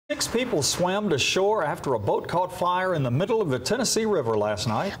6 people swam to shore after a boat caught fire in the middle of the Tennessee River last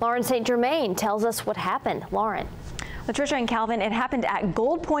night. Lauren St. Germain tells us what happened. Lauren. Patricia and Calvin, it happened at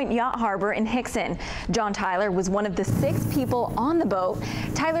Gold Point Yacht Harbor in Hixson. John Tyler was one of the 6 people on the boat.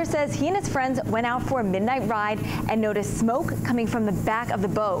 Tyler says he and his friends went out for a midnight ride and noticed smoke coming from the back of the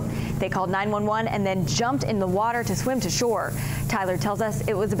boat. They called 911 and then jumped in the water to swim to shore. Tyler tells us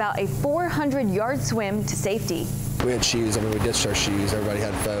it was about a 400-yard swim to safety. We had shoes. We ditched our shoes. Everybody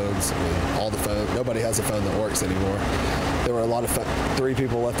had phones. All the phones. Nobody has a phone that works anymore. There were a lot of 3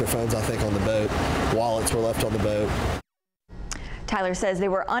 people left their phones, I think, on the boat. Wallets were left on the boat. Tyler says they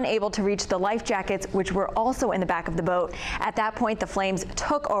were unable to reach the life jackets, which were also in the back of the boat. At that point, the flames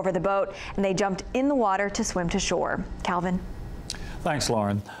took over the boat and they jumped in the water to swim to shore. Calvin. Thanks,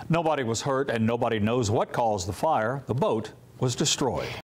 Lauren. Nobody was hurt and nobody knows what caused the fire. The boat was destroyed.